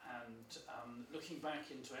looking back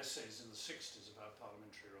into essays in the 60s about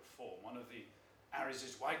parliamentary reform, one of the areas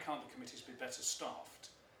is, why can't the committees be better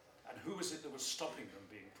staffed? And who was it that was stopping them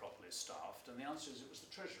being properly staffed? And the answer is it was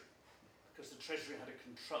the Treasury, because the Treasury had a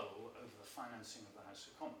control over the financing of the House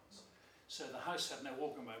of Commons. So the House had no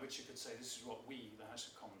organ by which it could say, this is what we, the House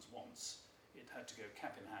of Commons, wants. It had to go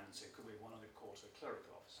cap in hand and say, could we have 1 1/4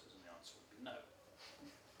 clerical officers? And the answer would be no.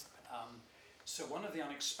 So one of the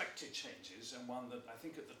unexpected changes, and one that I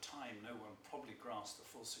think at the time no one probably grasped the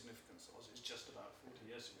full significance of, is just about 40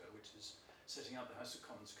 years ago, which is setting up the House of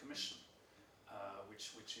Commons Commission,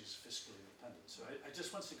 which is fiscally independent. So I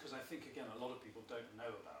just want to say, because I think, again, a lot of people don't know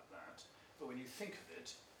about that, but when you think of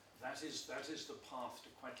it, that is the path to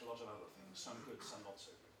quite a lot of other things, some good, some not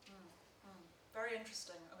so good. Very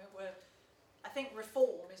interesting. I mean, I think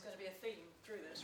reform is going to be a theme through this.